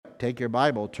take your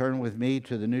Bible, turn with me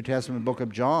to the New Testament book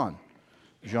of John.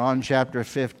 John chapter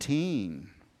 15.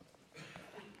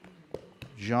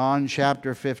 John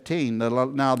chapter 15.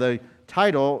 Now the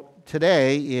title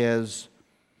today is,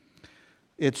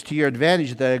 It's to Your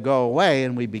Advantage That I Go Away,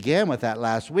 and we began with that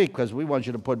last week because we want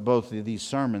you to put both of these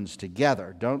sermons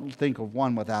together. Don't think of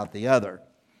one without the other.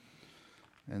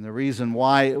 And the reason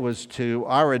why it was to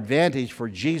our advantage for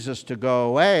Jesus to go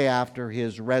away after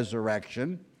his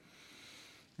resurrection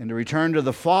and to return to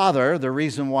the Father, the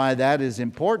reason why that is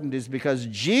important is because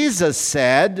Jesus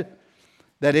said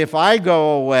that if I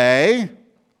go away,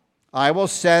 I will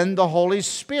send the Holy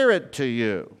Spirit to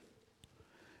you.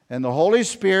 And the Holy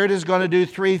Spirit is going to do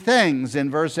three things.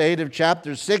 In verse 8 of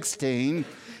chapter 16,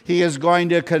 he is going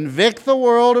to convict the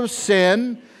world of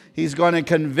sin, he's going to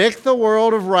convict the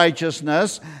world of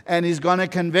righteousness, and he's going to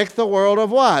convict the world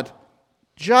of what?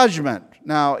 Judgment.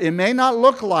 Now, it may not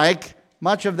look like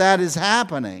much of that is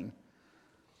happening,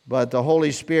 but the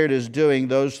Holy Spirit is doing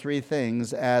those three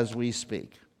things as we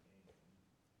speak.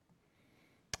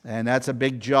 And that's a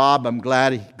big job. I'm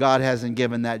glad God hasn't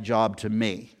given that job to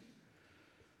me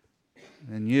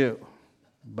and you,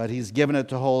 but he's given it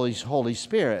to Holy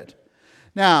Spirit.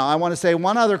 Now, I want to say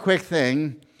one other quick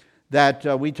thing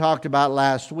that we talked about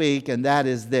last week, and that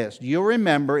is this. You'll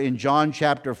remember in John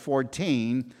chapter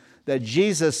 14 that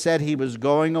Jesus said he was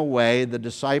going away. The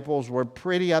disciples were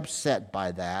pretty upset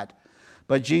by that.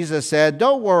 But Jesus said,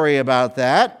 don't worry about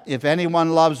that. If anyone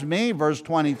loves me, verse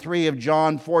 23 of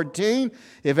John 14,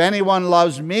 if anyone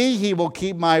loves me, he will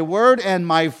keep my word, and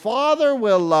my Father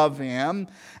will love him.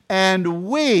 And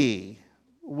we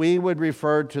would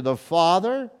refer to the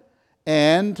Father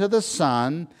and to the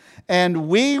Son, and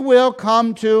we will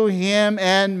come to him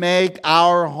and make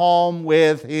our home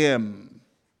with him.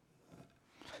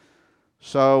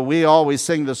 So we always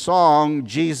sing the song,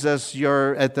 Jesus,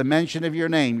 you're at the mention of your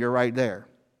name, you're right there.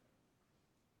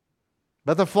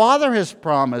 But the Father has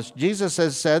promised, Jesus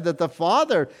has said that the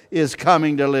Father is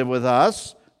coming to live with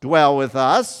us, dwell with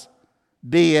us,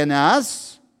 be in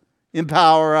us,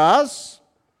 empower us.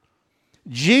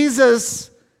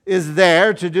 Jesus is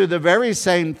there to do the very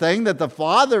same thing that the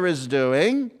Father is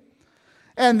doing.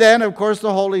 And then, of course,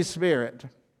 the Holy Spirit.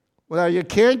 Well, you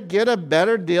can't get a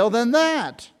better deal than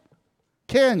that,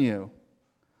 can you?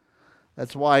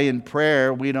 That's why in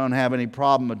prayer we don't have any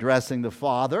problem addressing the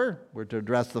Father. We're to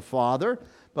address the Father,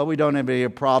 but we don't have any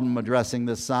problem addressing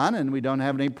the Son, and we don't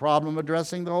have any problem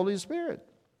addressing the Holy Spirit.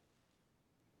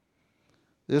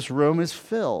 This room is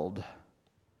filled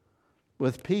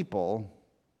with people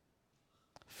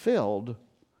filled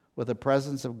with the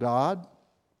presence of God,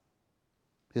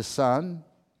 His Son,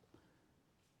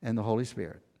 and the Holy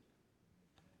Spirit.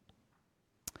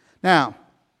 Now,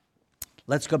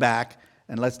 let's go back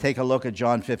and let's take a look at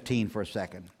John 15 for a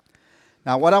second.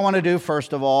 Now, what I want to do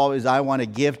first of all is I want to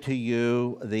give to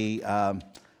you the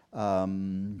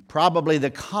probably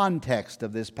the context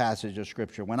of this passage of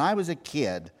Scripture. When I was a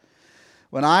kid,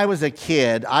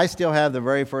 I still have the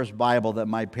very first Bible that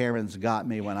my parents got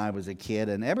me when I was a kid.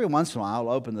 And every once in a while, I'll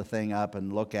open the thing up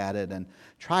and look at it and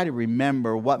try to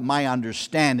remember what my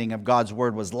understanding of God's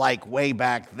Word was like way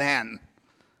back then.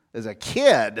 As a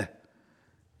kid,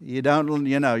 you don't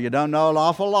know an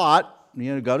awful lot.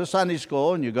 You go to Sunday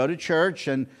school and you go to church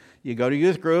and you go to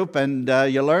youth group and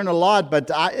you learn a lot, but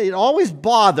it always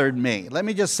bothered me. Let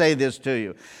me just say this to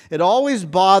you. It always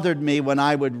bothered me when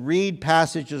I would read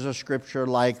passages of Scripture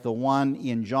like the one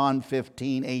in John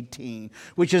 15:18,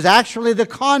 which is actually the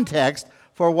context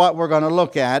for what we're going to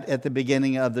look at the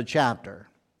beginning of the chapter.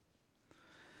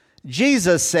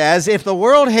 Jesus says, if the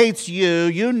world hates you,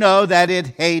 you know that it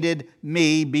hated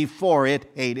me before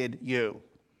it hated you.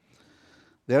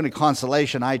 The only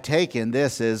consolation I take in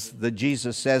this is that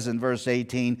Jesus says in verse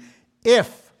 18,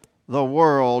 if the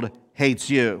world hates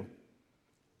you.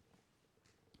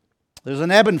 There's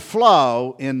an ebb and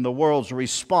flow in the world's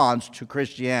response to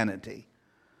Christianity.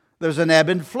 There's an ebb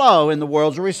and flow in the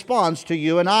world's response to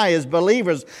you and I as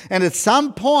believers. And at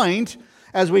some point,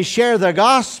 as we share the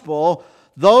gospel,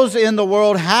 those in the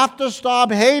world have to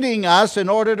stop hating us in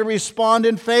order to respond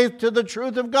in faith to the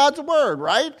truth of God's Word,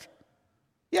 right?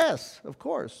 Yes, of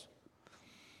course.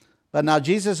 But now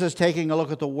Jesus is taking a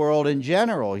look at the world in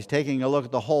general. He's taking a look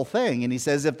at the whole thing. And he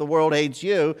says, if the world hates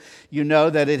you, you know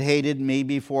that it hated me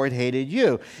before it hated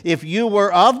you. If you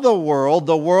were of the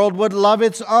world would love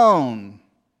its own.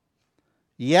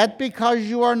 Yet because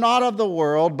you are not of the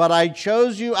world, but I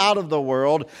chose you out of the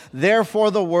world,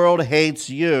 therefore the world hates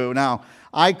you. Now,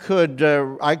 I could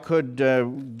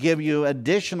give you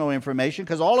additional information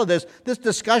because all of this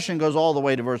discussion goes all the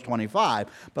way to verse 25.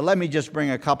 But let me just bring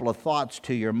a couple of thoughts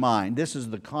to your mind. This is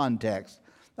the context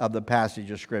of the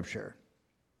passage of Scripture.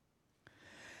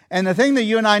 And the thing that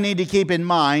you and I need to keep in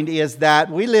mind is that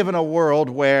we live in a world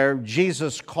where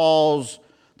Jesus calls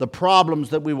the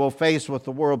problems that we will face with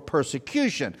the world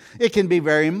persecution. It can be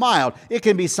very mild. It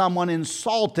can be someone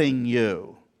insulting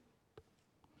you.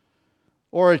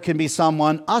 Or it can be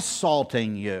someone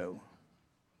assaulting you.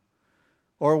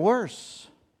 Or worse.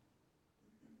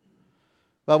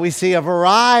 But we see a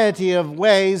variety of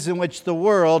ways in which the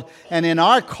world, and in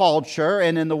our culture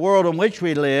and in the world in which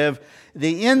we live,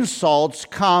 the insults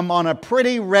come on a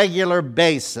pretty regular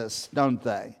basis, don't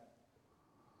they?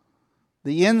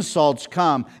 The insults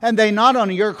come. And they not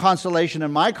only, your consolation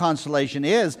and my consolation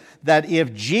is that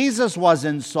if Jesus was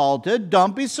insulted,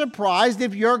 don't be surprised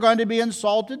if you're going to be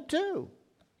insulted too.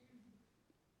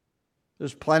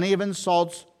 There's plenty of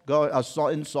insults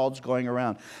going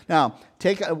around. Now,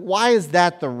 why is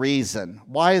that the reason?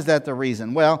 Why is that the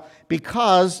reason? Well,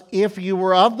 because if you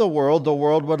were of the world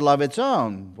would love its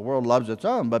own. The world loves its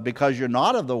own. But because you're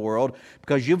not of the world,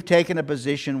 because you've taken a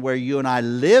position where you and I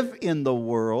live in the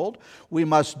world, we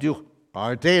must do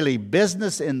our daily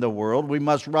business in the world. We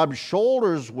must rub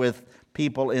shoulders with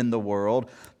people in the world.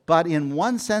 But in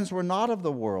one sense, we're not of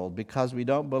the world because we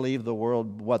don't believe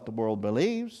what the world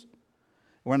believes.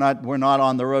 We're not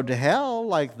on the road to hell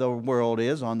like the world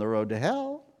is on the road to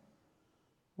hell.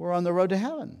 We're on the road to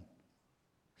heaven.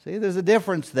 See, there's a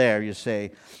difference there, you see.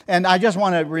 And I just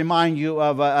want to remind you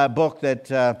of a book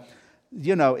that,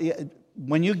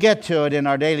 when you get to it in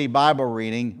our daily Bible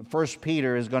reading, 1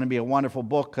 Peter is going to be a wonderful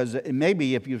book because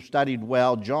maybe if you've studied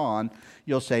well John,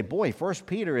 you'll say, boy, 1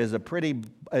 Peter is a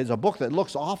book that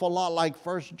looks awful lot like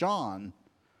 1 John.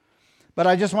 But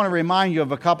I just want to remind you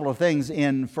of a couple of things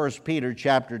in 1 Peter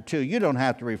chapter 2. You don't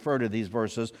have to refer to these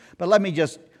verses, but let me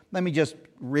just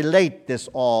relate this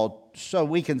all so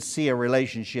we can see a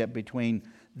relationship between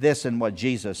this and what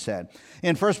Jesus said.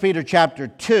 In 1 Peter chapter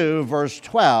 2, verse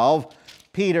 12,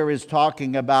 Peter is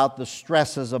talking about the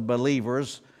stresses of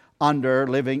believers under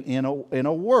living in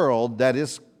a world that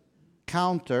is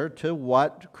counter to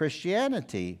what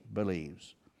Christianity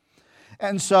believes.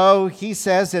 And so he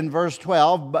says in verse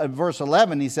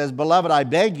 11, he says, "Beloved, I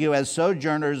beg you, as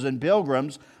sojourners and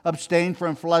pilgrims, abstain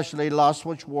from fleshly lusts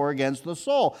which war against the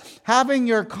soul, having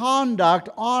your conduct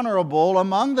honorable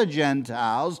among the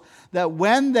Gentiles, that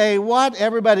when they," what?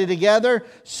 Everybody together,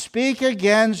 "speak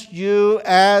against you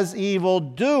as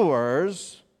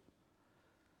evildoers,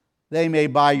 they may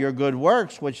by your good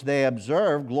works which they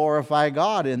observe glorify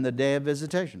God in the day of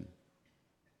visitation."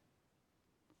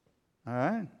 All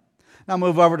right. Now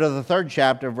move over to the 3rd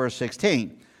chapter, verse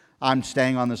 16. I'm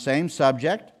staying on the same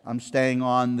subject. I'm staying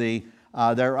on there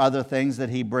are other things that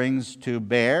he brings to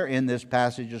bear in this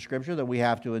passage of Scripture that we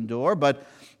have to endure. But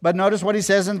notice what he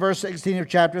says in verse 16 of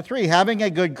chapter 3. "Having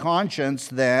a good conscience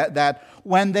that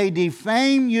when they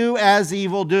defame you as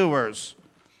evildoers."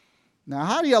 Now,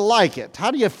 how do you like it? How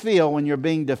do you feel when you're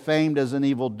being defamed as an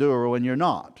evildoer when you're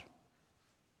not?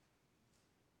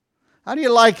 How do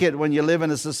you like it when you live in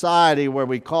a society where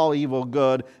we call evil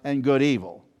good and good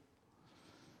evil?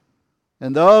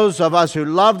 And those of us who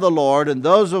love the Lord and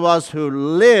those of us who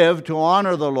live to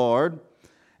honor the Lord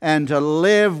and to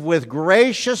live with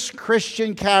gracious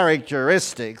Christian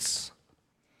characteristics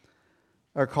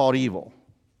are called evil.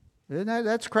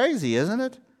 That's crazy, isn't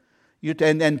it?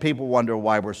 And then people wonder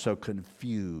why we're so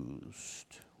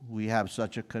confused. We have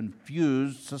such a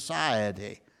confused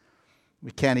society. We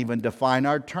can't even define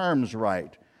our terms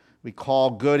right. We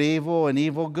call good evil and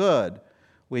evil good.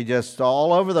 We just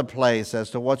all over the place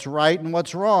as to what's right and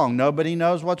what's wrong. Nobody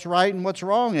knows what's right and what's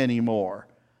wrong anymore.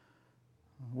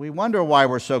 We wonder why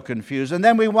we're so confused, and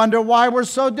then we wonder why we're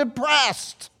so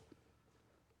depressed.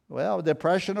 Well,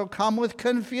 depression will come with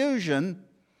confusion.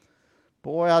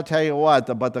 Boy, I'll tell you what,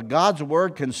 but the God's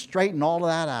Word can straighten all of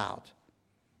that out.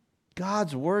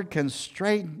 God's Word can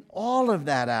straighten all of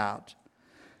that out.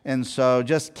 And so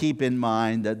just keep in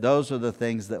mind that those are the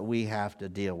things that we have to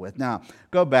deal with. Now,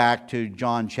 go back to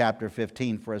John chapter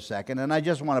 15 for a second, and I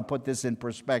just want to put this in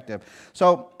perspective.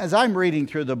 So as I'm reading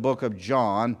through the book of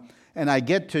John, and I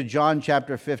get to John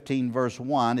chapter 15, verse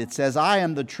 1, it says, "I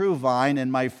am the true vine,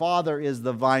 and my Father is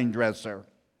the vine dresser.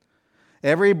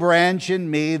 Every branch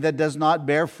in me that does not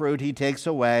bear fruit, he takes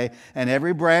away, and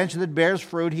every branch that bears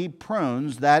fruit, he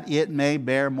prunes, that it may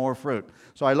bear more fruit."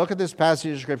 So I look at this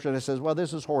passage of Scripture and it says, well,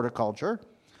 this is horticulture.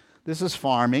 This is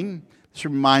farming. This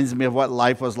reminds me of what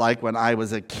life was like when I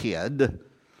was a kid.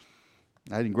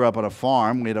 I didn't grow up on a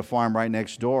farm. We had a farm right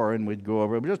next door, and we'd go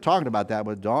over. We were just talking about that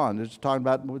with Dawn. We were just talking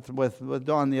about with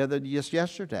Dawn just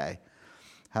yesterday.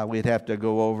 How we'd have to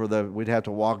go over we'd have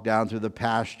to walk down through the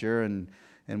pasture, and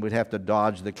we'd have to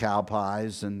dodge the cow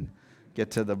pies, and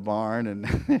get to the barn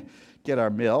and get our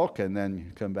milk and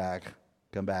then come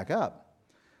back up.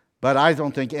 But I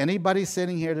don't think anybody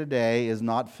sitting here today is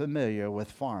not familiar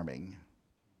with farming.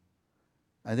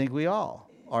 I think we all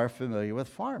are familiar with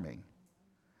farming.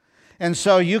 And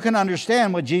so you can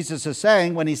understand what Jesus is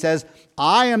saying when he says,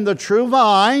 I am the true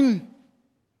vine.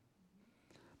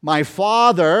 My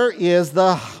Father is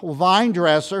the vine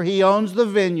dresser. He owns the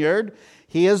vineyard.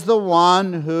 He is the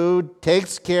one who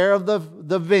takes care of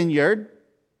the vineyard.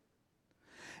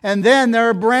 And then there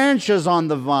are branches on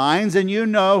the vines, and you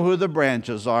know who the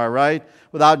branches are, right?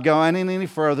 Without going any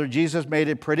further, Jesus made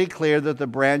it pretty clear that the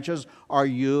branches are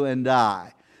you and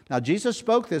I. Now, Jesus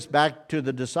spoke this back to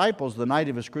the disciples the night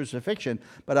of his crucifixion,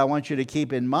 but I want you to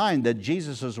keep in mind that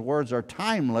Jesus' words are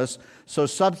timeless, so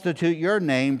substitute your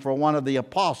name for one of the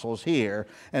apostles here.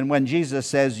 And when Jesus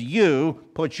says you,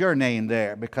 put your name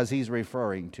there because he's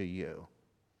referring to you.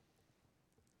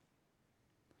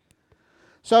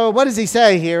 So what does he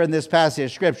say here in this passage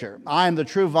of Scripture? I am the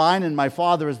true vine, and my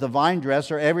Father is the vine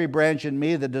dresser. Every branch in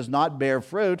me that does not bear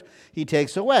fruit, he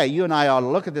takes away. You and I ought to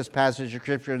look at this passage of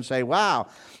Scripture and say, wow,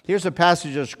 here's a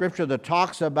passage of Scripture that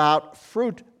talks about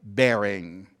fruit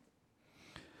bearing.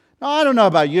 Now, I don't know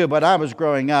about you, but I was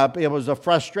growing up, it was a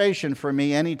frustration for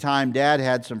me anytime Dad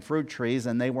had some fruit trees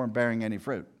and they weren't bearing any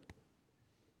fruit.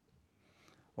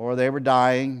 Or they were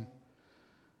dying.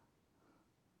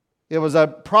 It was a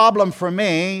problem for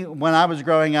me when I was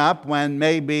growing up when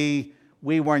maybe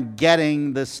we weren't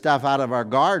getting the stuff out of our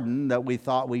garden that we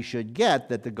thought we should get,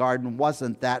 that the garden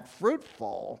wasn't that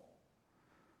fruitful.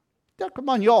 Now, come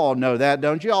on, you all know that,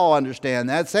 don't you? You all understand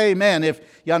that. Say amen if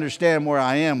you understand where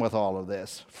I am with all of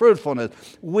this. Fruitfulness.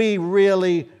 We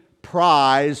really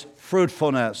prize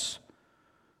fruitfulness.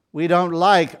 We don't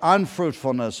like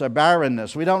unfruitfulness or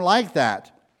barrenness. We don't like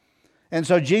that. And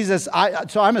so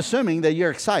I'm assuming that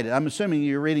you're excited. I'm assuming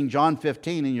you're reading John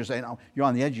 15 and you're saying, oh, you're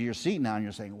on the edge of your seat now and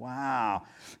you're saying, wow,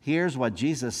 here's what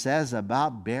Jesus says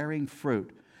about bearing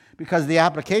fruit. Because the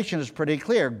application is pretty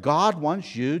clear. God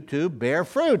wants you to bear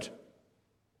fruit.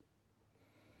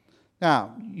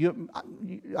 Now,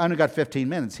 I only got 15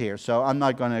 minutes here, so I'm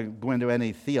not going to go into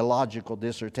any theological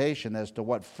dissertation as to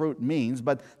what fruit means,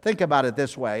 but think about it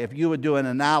this way. If you would do an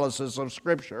analysis of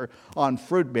Scripture on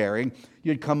fruit bearing,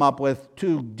 you'd come up with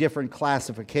two different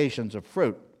classifications of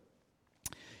fruit.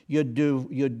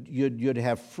 You'd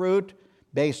have fruit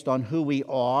based on who we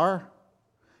are,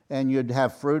 and you'd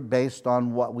have fruit based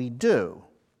on what we do.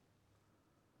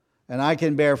 And I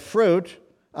can bear fruit.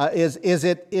 Is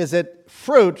it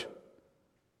fruit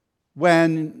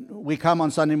when we come on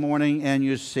Sunday morning and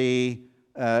you see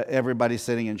everybody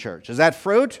sitting in church? Is that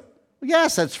fruit?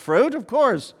 Yes, that's fruit, of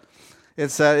course.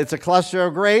 It's a cluster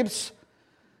of grapes,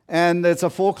 and it's a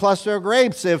full cluster of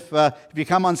grapes. If you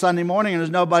come on Sunday morning and there's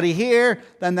nobody here,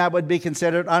 then that would be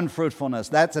considered unfruitfulness.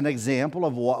 That's an example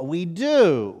of what we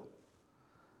do.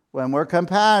 When we're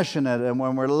compassionate and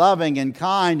when we're loving and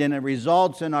kind, and it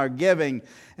results in our giving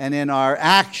and in our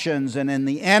actions and in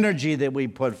the energy that we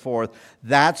put forth,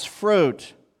 that's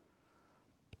fruit.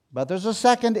 But there's a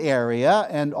second area,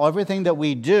 and everything that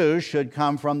we do should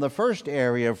come from the first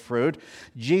area of fruit.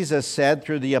 Jesus said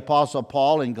through the Apostle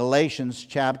Paul in Galatians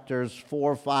chapters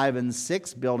 4, 5, and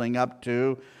 6, building up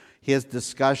to his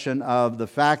discussion of the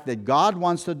fact that God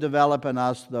wants to develop in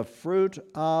us the fruit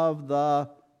of the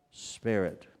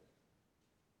Spirit.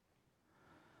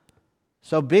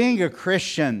 So being a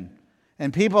Christian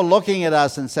and people looking at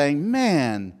us and saying,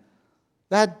 man,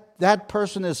 that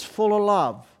person is full of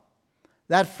love.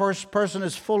 That first person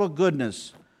is full of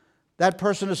goodness. That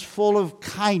person is full of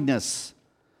kindness.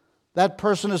 That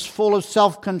person is full of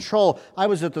self-control. I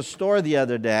was at the store the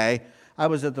other day,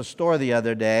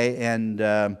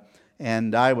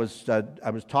 and I was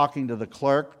talking to the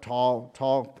clerk,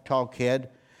 tall kid,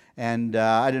 and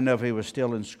I didn't know if he was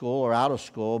still in school or out of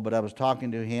school, but I was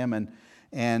talking to him,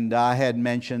 and I had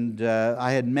mentioned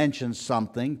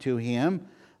something to him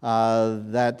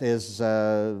that is,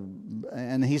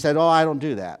 and he said, "Oh, I don't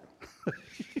do that.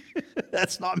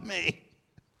 That's not me."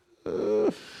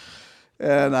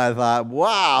 And I thought,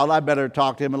 wow, I better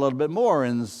talk to him a little bit more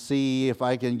and see if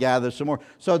I can gather some more.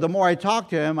 So the more I talked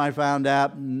to him, I found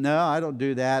out, no, I don't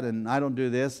do that, and I don't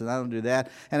do this, and I don't do that.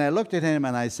 And I looked at him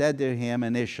and I said to him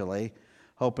initially,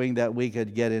 hoping that we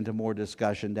could get into more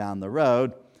discussion down the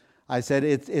road, I said,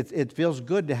 it feels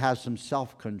good to have some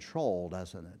self-control,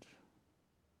 doesn't it?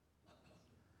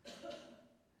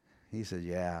 He said,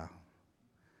 yeah.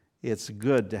 It's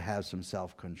good to have some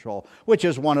self-control, which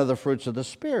is one of the fruits of the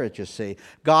Spirit, you see.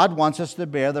 God wants us to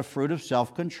bear the fruit of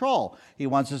self-control. He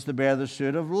wants us to bear the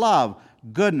fruit of love,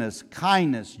 goodness,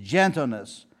 kindness,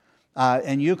 gentleness,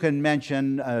 And you can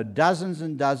mention dozens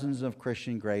and dozens of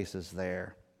Christian graces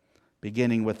there,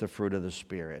 beginning with the fruit of the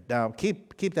Spirit. Now,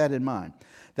 keep that in mind.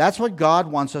 That's what God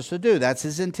wants us to do. That's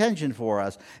His intention for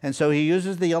us. And so He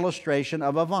uses the illustration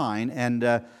of a vine. And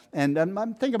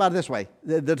think about it this way.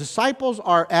 The disciples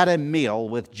are at a meal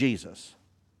with Jesus.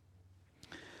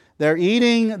 They're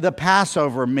eating the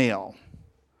Passover meal.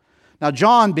 Now,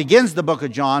 John begins the book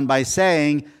of John by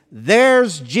saying,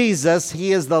 there's Jesus.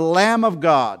 He is the Lamb of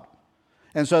God.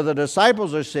 And so the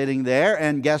disciples are sitting there,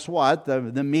 and guess what? The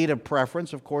meat of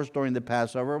preference, of course, during the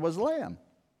Passover was lamb.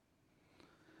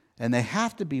 And they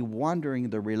have to be wondering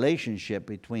the relationship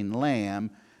between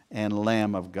lamb and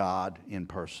Lamb of God in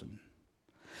person.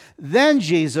 Then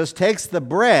Jesus takes the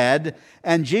bread,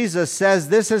 and Jesus says,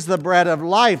 this is the bread of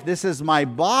life. This is my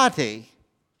body.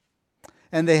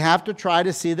 And they have to try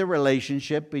to see the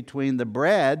relationship between the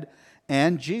bread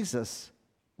and Jesus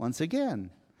once again.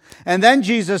 And then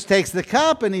Jesus takes the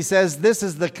cup and He says, this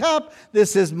is the cup,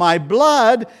 this is my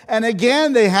blood. And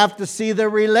again, they have to see the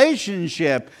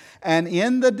relationship. And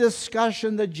in the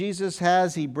discussion that Jesus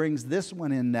has, He brings this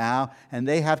one in now, and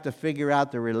they have to figure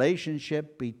out the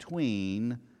relationship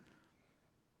between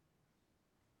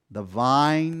the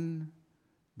vine,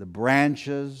 the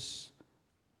branches,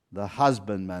 the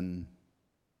husbandman,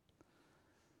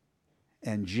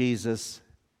 and Jesus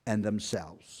and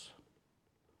themselves.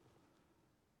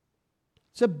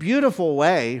 It's a beautiful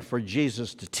way for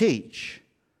Jesus to teach.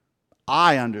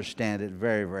 I understand it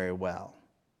very, very well.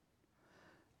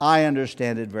 I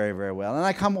understand it very, very well. And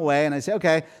I come away and I say,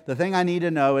 okay, the thing I need to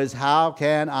know is how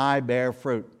can I bear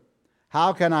fruit?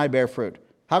 How can I bear fruit?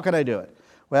 How can I do it?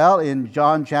 Well, in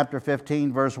John chapter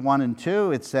 15, verse 1 and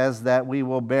 2, it says that we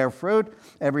will bear fruit.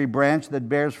 Every branch that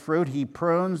bears fruit, He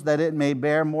prunes that it may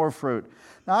bear more fruit.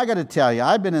 Now, I got to tell you,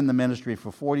 I've been in the ministry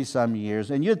for 40-some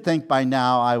years, and you'd think by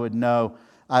now I would know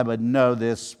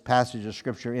this passage of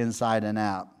Scripture inside and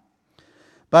out.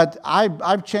 But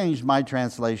I've changed my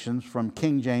translations from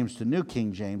King James to New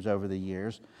King James over the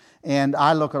years. And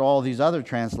I look at all these other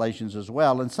translations as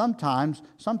well. And sometimes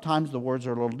the words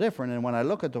are a little different. And when I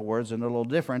look at the words and they're a little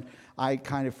different, I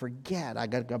kind of forget. I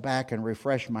got to go back and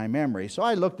refresh my memory. So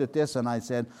I looked at this and I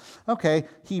said, okay,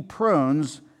 He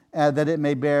prunes that it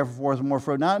may bear forth more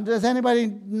fruit. Now, does anybody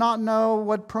not know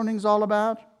what pruning's all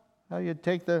about? How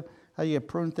you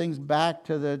prune things back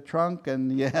to the trunk?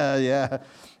 And yeah,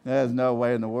 there's no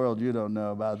way in the world you don't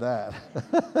know about that.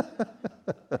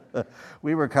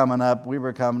 we were coming up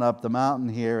the mountain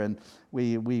here, and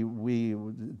we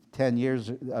 10 years,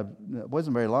 it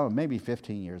wasn't very long, maybe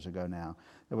 15 years ago now,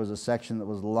 there was a section that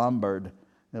was lumbered.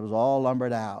 It was all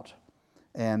lumbered out.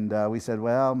 And we said,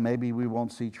 well, maybe we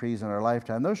won't see trees in our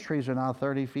lifetime. Those trees are now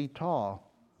 30 feet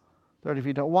tall. 30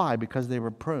 feet tall. Why? Because they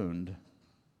were pruned.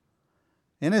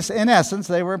 In essence,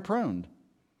 they were pruned.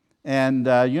 And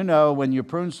when you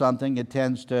prune something, it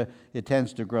tends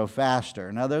to grow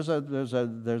faster. Now, there's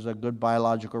a good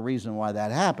biological reason why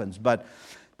that happens. But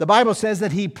the Bible says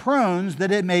that He prunes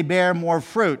that it may bear more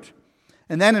fruit.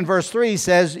 And then in verse 3 He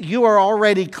says, you are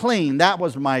already clean. That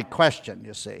was my question,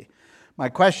 you see. My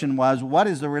question was, what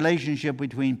is the relationship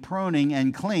between pruning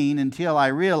and clean, until I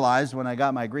realized when I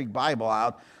got my Greek Bible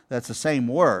out, that's the same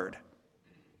word.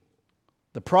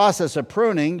 The process of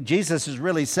pruning, Jesus is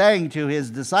really saying to His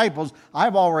disciples,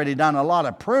 I've already done a lot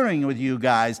of pruning with you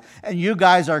guys, and you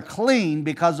guys are clean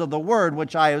because of the word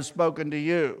which I have spoken to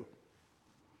you.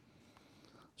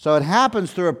 So it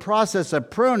happens through a process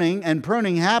of pruning, and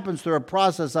pruning happens through a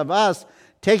process of us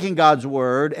taking God's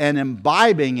word and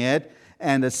imbibing it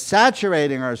and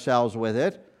saturating ourselves with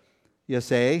it, you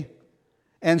see.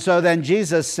 And so then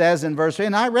Jesus says in verse 3,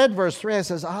 and I read verse 3, it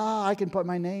says, I can put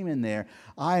my name in there.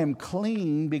 I am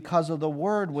clean because of the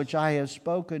word which I have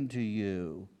spoken to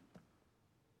you.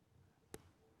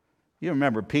 You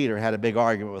remember Peter had a big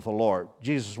argument with the Lord.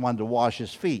 Jesus wanted to wash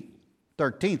his feet.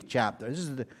 13th chapter.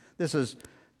 This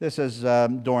is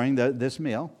during this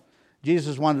meal.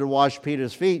 Jesus wanted to wash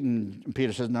Peter's feet, and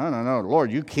Peter says, no,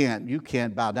 Lord, you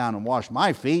can't bow down and wash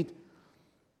my feet.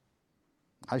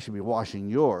 I should be washing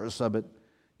yours, but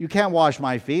you can't wash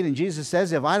my feet. And Jesus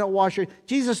says, if I don't wash your...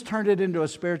 Jesus turned it into a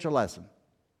spiritual lesson.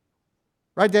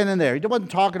 Right then and there. He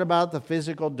wasn't talking about the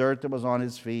physical dirt that was on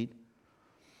his feet.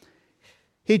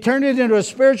 He turned it into a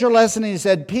spiritual lesson, and he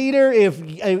said, Peter,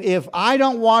 if I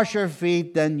don't wash your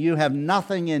feet, then you have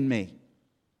nothing in me.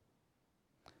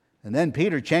 And then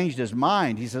Peter changed his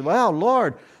mind. He said, well,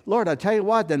 Lord, I tell you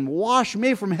what, then wash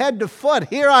me from head to foot.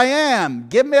 Here I am.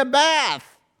 Give me a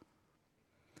bath.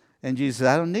 And Jesus said,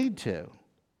 I don't need to.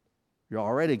 You're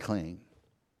already clean.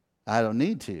 I don't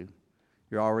need to.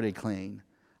 You're already clean.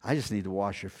 I just need to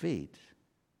wash your feet.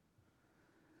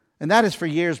 And that has for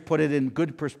years put it in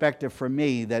good perspective for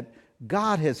me that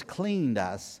God has cleaned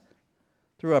us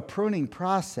through a pruning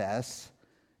process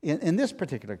in this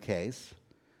particular case.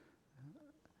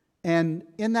 And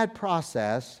in that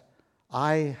process,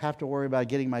 I have to worry about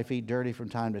getting my feet dirty from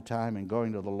time to time and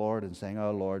going to the Lord and saying,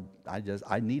 oh, Lord,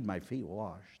 I need my feet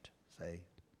washed. Say,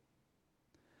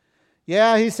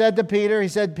 yeah, he said,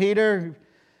 Peter,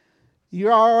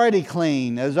 you're already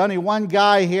clean. There's only one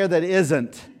guy here that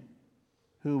isn't.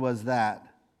 Who was that?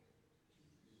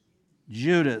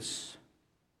 Judas.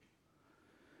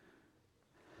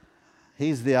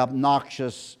 He's the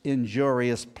obnoxious,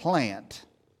 injurious plant.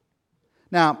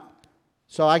 Now,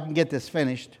 so I can get this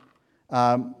finished.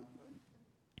 Go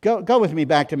with me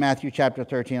back to Matthew chapter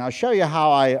 13. I'll show you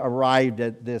how I arrived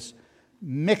at this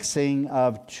mixing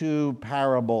of two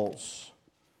parables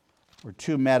or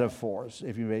two metaphors,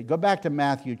 if you may. Go back to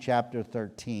Matthew chapter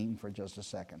 13 for just a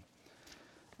second.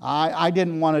 I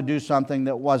didn't want to do something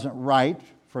that wasn't right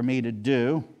for me to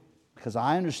do, because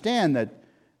I understand that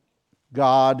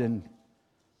God and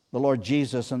the Lord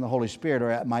Jesus and the Holy Spirit are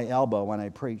at my elbow when I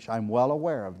preach. I'm well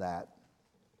aware of that.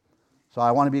 So I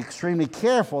want to be extremely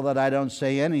careful that I don't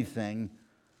say anything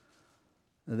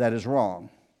that is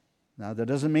wrong. Now, that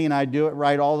doesn't mean I do it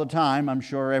right all the time. I'm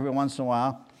sure every once in a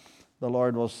while the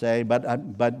Lord will say,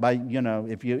 but by,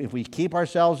 if we keep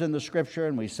ourselves in the Scripture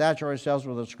and we saturate ourselves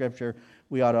with the Scripture,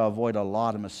 we ought to avoid a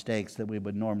lot of mistakes that we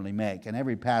would normally make. And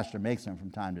every pastor makes them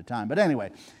from time to time. But anyway,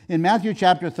 in Matthew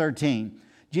chapter 13,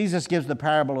 Jesus gives the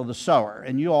parable of the sower.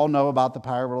 And you all know about the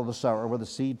parable of the sower, where the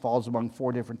seed falls among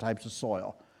 4 different types of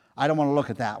soil. I don't want to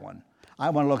look at that one. I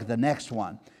want to look at the next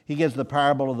one. He gives the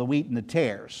parable of the wheat and the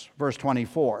tares, verse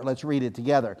 24. Let's read it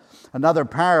together. Another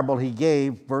parable he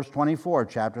gave, verse 24,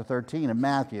 chapter 13 of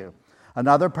Matthew.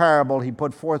 Another parable he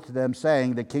put forth to them,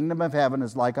 saying, the kingdom of heaven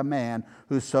is like a man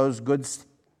who sows good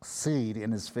seed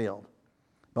in his field.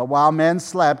 But while men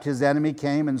slept, his enemy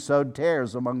came and sowed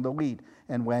tares among the wheat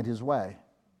and went his way.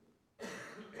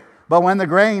 But when the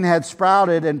grain had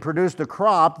sprouted and produced a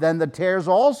crop, then the tares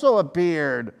also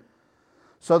appeared.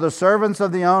 So the servants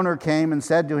of the owner came and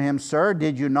said to him, Sir,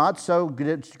 did you not sow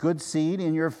good seed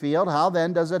in your field? How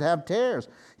then does it have tares?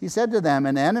 He said to them,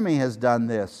 An enemy has done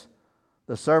this.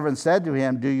 The servant said to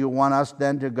him, Do you want us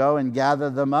then to go and gather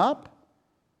them up?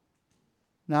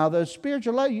 Now the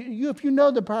spiritual life, if you know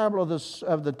the parable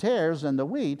of the tares and the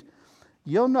wheat,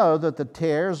 you'll know that the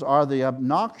tares are the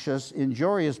obnoxious,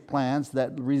 injurious plants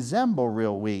that resemble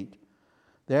real wheat.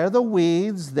 They're the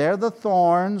weeds, they're the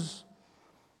thorns,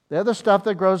 they're the stuff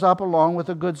that grows up along with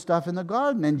the good stuff in the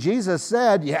garden. And Jesus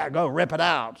said, yeah, go rip it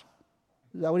out.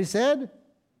 Is that what he said?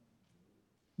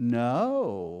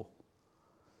 No.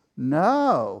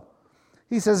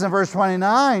 He says in verse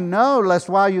 29, No, lest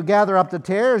while you gather up the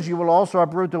tares, you will also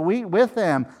uproot the wheat with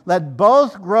them. Let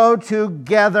both grow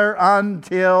together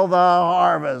until the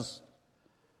harvest.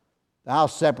 I'll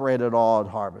separate it all at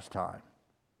harvest time.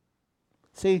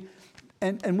 See,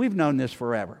 and we've known this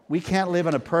forever. We can't live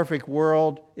in a perfect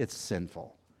world. It's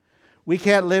sinful. We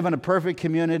can't live in a perfect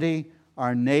community.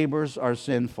 Our neighbors are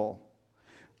sinful.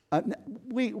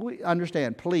 We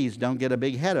understand. Please don't get a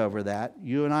big head over that.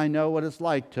 You and I know what it's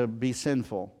like to be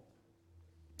sinful.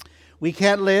 We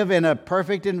can't live in a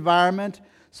perfect environment.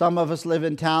 Some of us live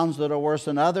in towns that are worse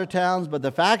than other towns. But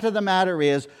the fact of the matter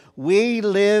is, we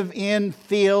live in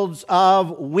fields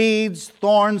of weeds,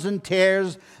 thorns, and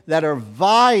tares that are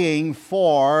vying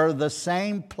for the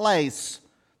same place,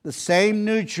 the same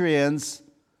nutrients,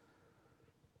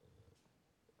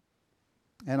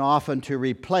 and often to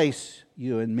replace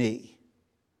you and me.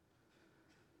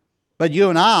 But you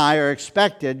and I are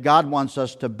expected, God wants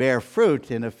us to bear fruit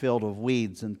in a field of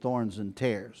weeds and thorns and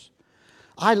tares.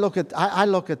 I look at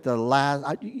the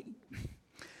last,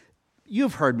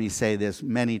 you've heard me say this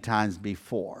many times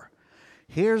before.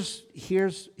 Here's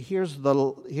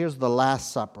the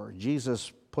Last Supper.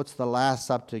 Jesus puts the Last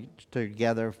Supper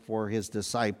together for his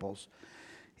disciples.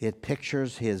 It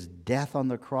pictures his death on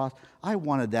the cross. I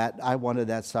wanted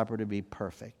that supper to be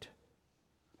perfect.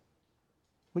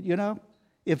 But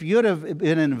if you'd have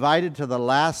been invited to the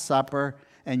Last Supper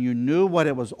and you knew what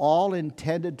it was all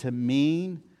intended to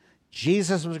mean,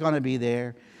 Jesus was going to be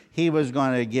there. He was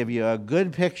going to give you a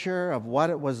good picture of what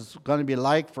it was going to be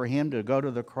like for him to go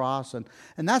to the cross. And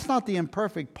that's not the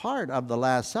imperfect part of the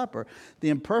Last Supper. The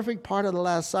imperfect part of the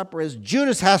Last Supper is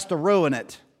Judas has to ruin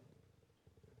it.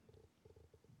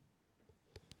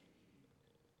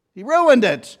 He ruined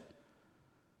it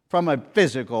from a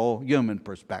physical human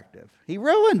perspective. He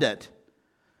ruined it.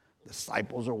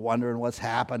 Disciples are wondering what's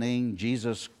happening.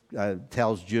 Jesus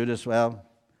tells Judas, well,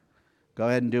 Go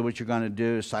ahead and do what you're going to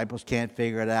do. Disciples can't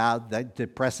figure it out. That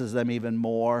depresses them even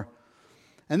more.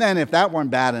 And then if that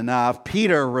weren't bad enough,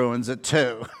 Peter ruins it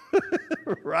too.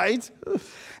 Right?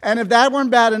 And if that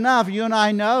weren't bad enough, you and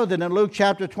I know that in Luke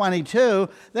chapter 22,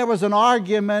 there was an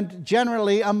argument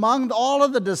generally among all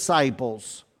of the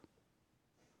disciples.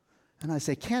 And I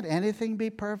say, can't anything be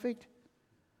perfect?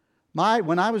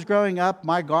 When I was growing up,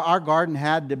 our garden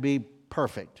had to be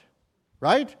perfect.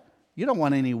 Right? You don't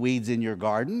want any weeds in your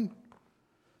garden.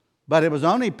 But it was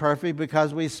only perfect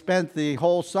because we spent the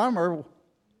whole summer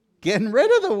getting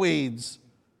rid of the weeds.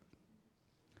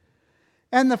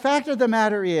 And the fact of the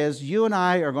matter is, you and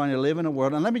I are going to live in a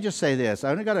world, and let me just say this.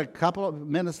 I only got a couple of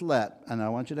minutes left, and I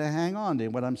want you to hang on to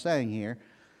what I'm saying here.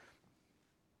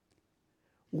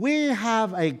 We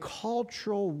have a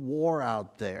cultural war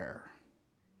out there.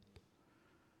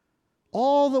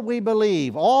 All that we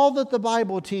believe, all that the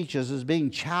Bible teaches is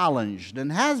being challenged and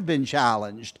has been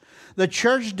challenged. The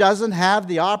church doesn't have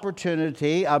the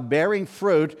opportunity of bearing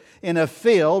fruit in a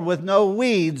field with no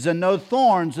weeds and no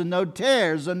thorns and no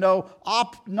tares and no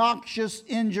obnoxious,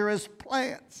 injurious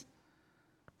plants.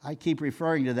 I keep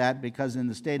referring to that because in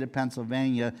the state of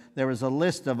Pennsylvania, there is a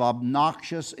list of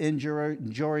obnoxious,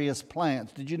 injurious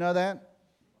plants. Did you know that?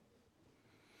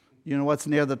 You know what's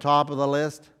near the top of the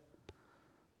list?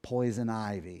 Poison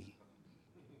ivy.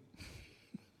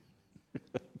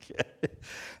 Okay.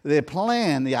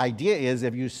 The idea is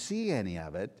if you see any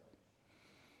of it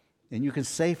and you can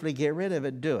safely get rid of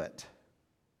it, do it.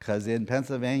 Because in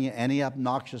Pennsylvania, any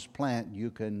obnoxious plant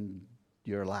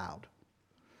you're allowed.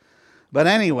 But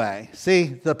anyway, see,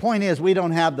 the point is we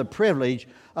don't have the privilege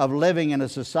of living in a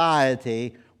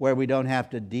society where we don't have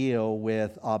to deal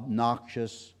with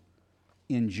obnoxious,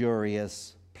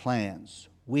 injurious plants,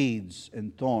 weeds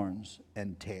and thorns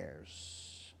and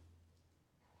tares.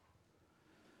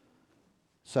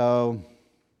 So,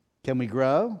 can we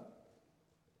grow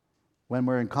when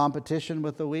we're in competition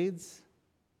with the weeds?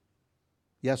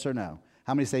 Yes or no?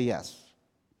 How many say yes?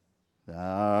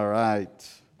 All right.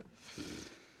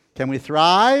 Can we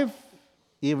thrive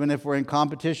even if we're in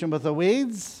competition with the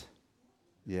weeds?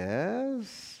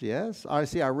 Yes, yes. I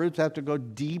see our roots have to go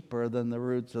deeper than the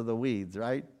roots of the weeds,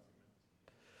 right?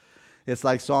 It's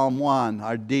like Psalm 1.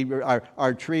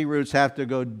 Our tree roots have to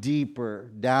go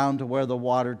deeper down to where the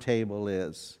water table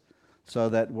is so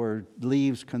that where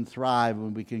leaves can thrive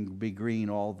and we can be green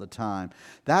all the time.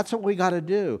 That's what we got to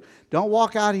do. Don't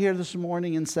walk out here this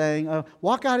morning and saying,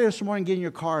 walk out here this morning, get in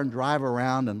your car and drive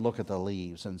around and look at the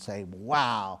leaves and say,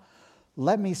 wow,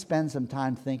 let me spend some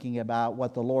time thinking about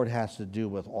what the Lord has to do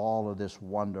with all of this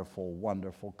wonderful,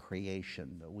 wonderful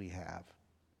creation that we have.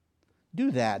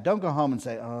 Do that. Don't go home and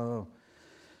say, oh,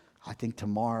 I think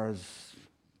tomorrow's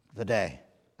the day.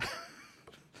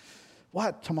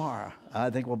 What, tomorrow? I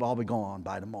think we'll all be gone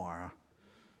by tomorrow.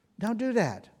 Don't do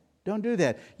that. Don't do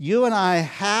that. You and I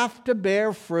have to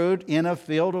bear fruit in a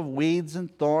field of weeds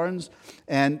and thorns,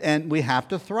 and we have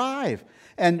to thrive.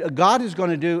 And God is going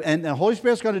to do, and the Holy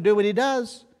Spirit's going to do what He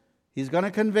does. He's going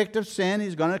to convict of sin.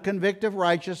 He's going to convict of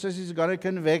righteousness. He's going to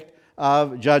convict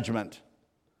of judgment.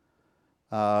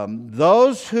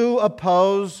 Those who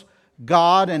oppose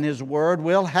God and His Word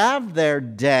will have their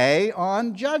day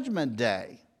on Judgment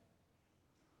Day.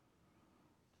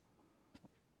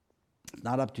 It's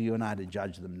not up to you and I to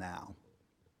judge them now.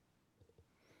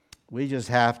 We just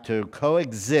have to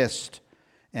coexist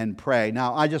and pray.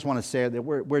 Now, I just want to say that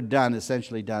we're done,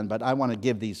 essentially done, but I want to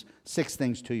give these 6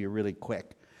 things to you really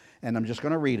quick. And I'm just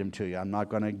going to read them to you. I'm not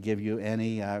going to give you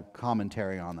any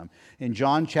commentary on them. In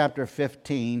John chapter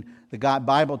 15, the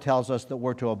Bible tells us that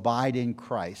we're to abide in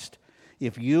Christ.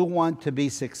 If you want to be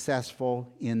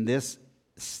successful in this,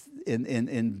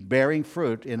 in bearing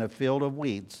fruit in a field of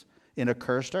weeds, in a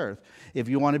cursed earth, if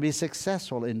you want to be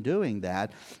successful in doing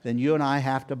that, then you and I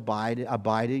have to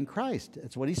abide in Christ.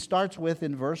 It's what he starts with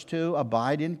in verse 2,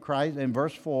 abide in Christ. In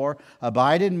verse 4,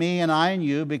 abide in me and I in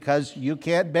you, because you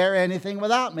can't bear anything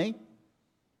without me.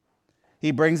 He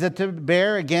brings it to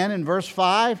bear again in verse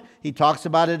 5. He talks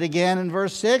about it again in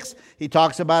verse 6. He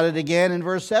talks about it again in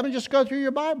verse 7. Just go through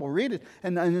your Bible, read it,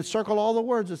 and circle all the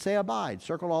words that say abide.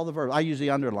 Circle all the verbs. I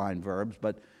usually underline verbs,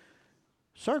 but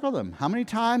circle them. How many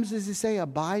times does he say,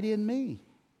 abide in me?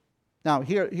 Now,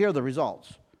 here are the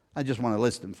results. I just want to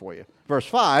list them for you. Verse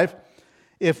 5,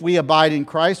 if we abide in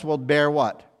Christ, we'll bear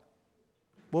what?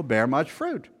 We'll bear much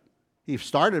fruit. He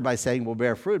started by saying we'll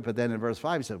bear fruit, but then in verse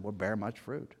 5 he said we'll bear much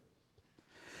fruit.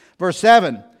 Verse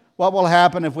 7, what will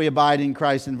happen if we abide in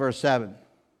Christ in verse 7?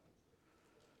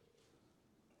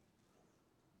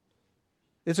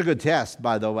 It's a good test,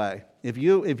 by the way. If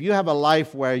you have a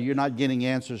life where you're not getting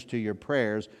answers to your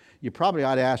prayers, you probably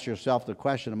ought to ask yourself the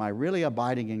question, am I really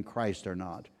abiding in Christ or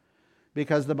not?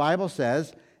 Because the Bible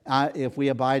says if we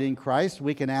abide in Christ,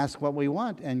 we can ask what we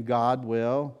want, and God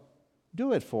will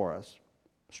do it for us.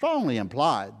 Strongly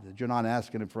implied that you're not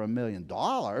asking Him for $1 million,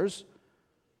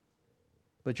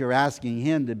 but you're asking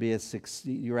Him to be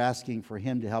you're asking for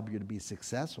Him to help you to be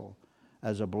successful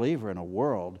as a believer in a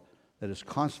world that is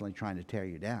constantly trying to tear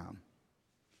you down.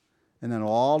 And then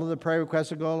all of the prayer requests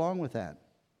that go along with that.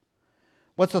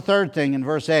 What's the third thing in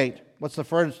verse 8? What's the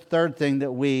third thing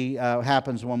that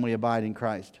happens when we abide in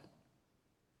Christ?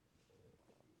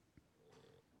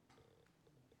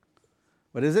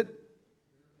 What is it?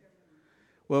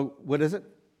 Well, what is it?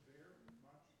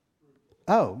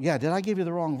 Oh, yeah, did I give you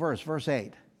the wrong verse? Verse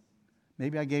 8.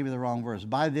 Maybe I gave you the wrong verse.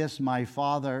 By this my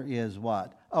Father is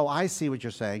what? Oh, I see what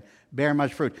you're saying. Bear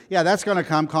much fruit. Yeah, that's going to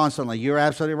come constantly. You're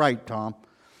absolutely right, Tom.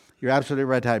 You're absolutely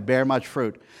right, Ty. Bear much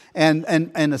fruit. And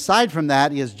aside from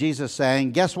that is Jesus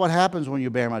saying, guess what happens when you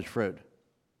bear much fruit?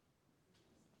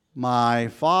 My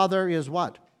Father is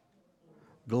what?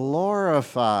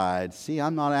 Glorified. See,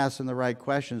 I'm not asking the right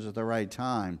questions at the right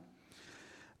time.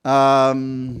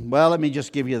 Well, let me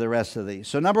just give you the rest of these.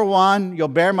 So number 1, you'll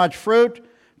bear much fruit.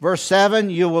 Verse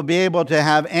 7, you will be able to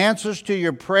have answers to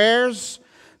your prayers.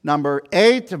 Number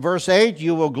 8, verse 8,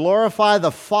 you will glorify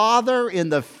the Father in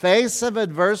the face of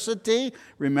adversity.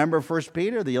 Remember 1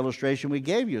 Peter, the illustration we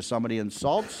gave you. Somebody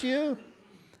insults you,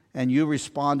 and you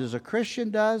respond as a Christian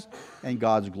does, and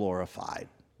God's glorified.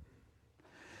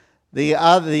 The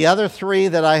other 3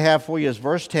 that I have for you is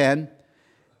verse 10.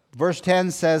 Verse 10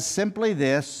 says simply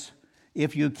this,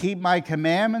 if you keep my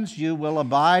commandments, you will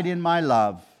abide in my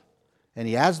love. And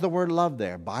he has the word love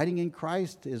there. Abiding in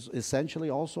Christ is essentially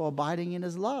also abiding in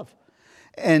His love.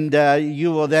 And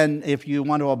you will then, if you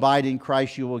want to abide in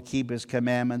Christ, you will keep His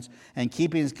commandments. And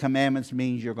keeping His commandments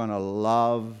means you're going to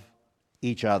love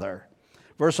each other.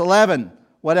 Verse 11,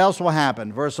 what else will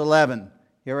happen? Verse 11,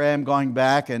 here I am going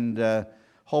back and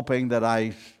hoping that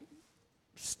I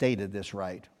stated this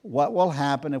right. What will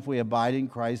happen if we abide in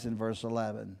Christ in verse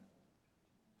 11?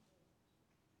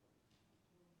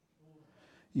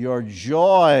 Your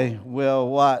joy will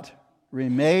what?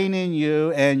 Remain in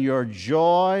you, and your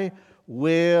joy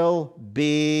will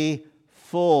be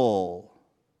full.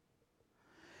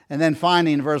 And then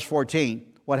finally in verse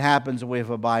 14, what happens if we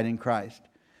abide in Christ?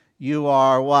 You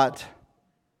are what?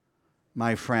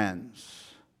 My friends.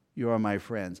 You are my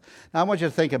friends. Now I want you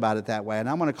to think about it that way, and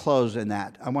I want to close in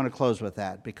that. I want to close with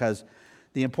that because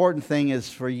the important thing is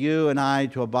for you and I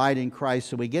to abide in Christ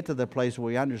so we get to the place where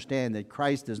we understand that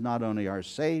Christ is not only our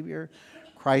Savior,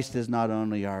 Christ is not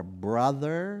only our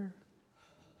brother.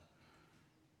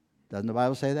 Doesn't the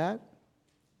Bible say that?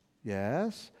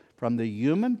 Yes. From the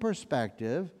human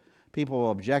perspective, people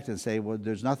will object and say, well,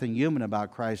 there's nothing human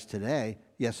about Christ today.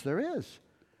 Yes, there is.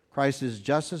 Christ is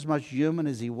just as much human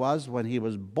as He was when He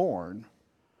was born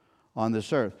on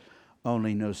this earth.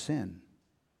 Only no sin.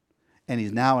 And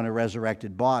He's now in a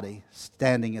resurrected body,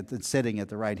 sitting at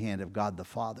the right hand of God the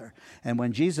Father. And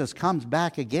when Jesus comes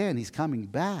back again, He's coming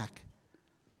back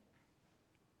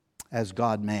as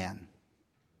God-man.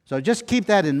 So just keep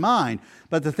that in mind.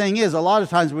 But the thing is, a lot of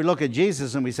times we look at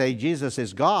Jesus and we say, Jesus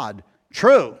is God.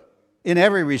 True, in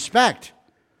every respect.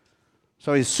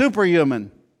 So He's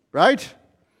superhuman, right?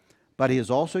 But He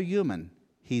is also human.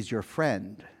 He's your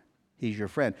friend. He's your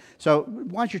friend. So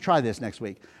why don't you try this next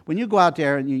week? When you go out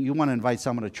there and you want to invite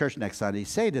someone to church next Sunday,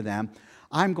 say to them,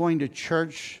 I'm going to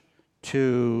church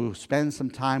to spend some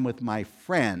time with my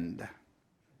friend.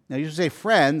 Now you say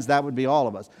friends, that would be all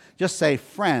of us. Just say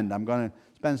friend. I'm going to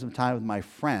spend some time with my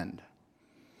friend.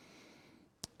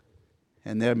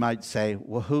 And they might say,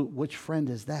 well, which friend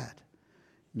is that?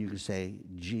 And you can say,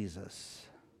 Jesus.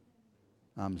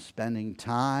 I'm spending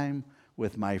time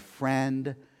with my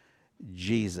friend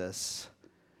Jesus.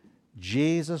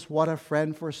 Jesus, what a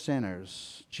friend for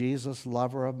sinners. Jesus,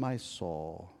 lover of my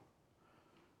soul.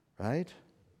 Right?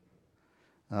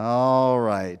 All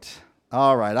right.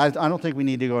 I don't think we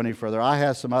need to go any further. I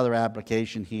have some other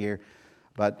application here,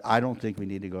 but I don't think we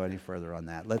need to go any further on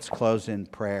that. Let's close in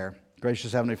prayer.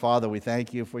 Gracious Heavenly Father, we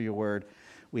thank You for Your word.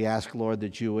 We ask, Lord,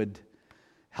 that You would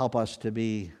help us to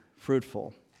be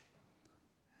fruitful.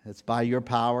 It's by Your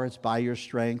power, it's by Your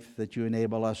strength that You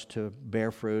enable us to bear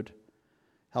fruit.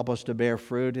 Help us to bear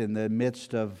fruit in the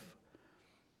midst of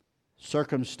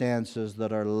circumstances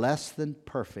that are less than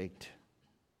perfect.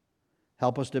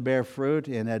 Help us to bear fruit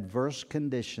in adverse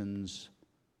conditions.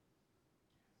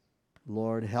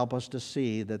 Lord, help us to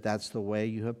see that that's the way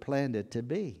You have planned it to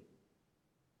be.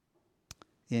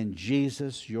 In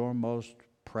Jesus, Your most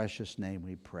precious name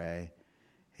we pray.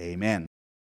 Amen.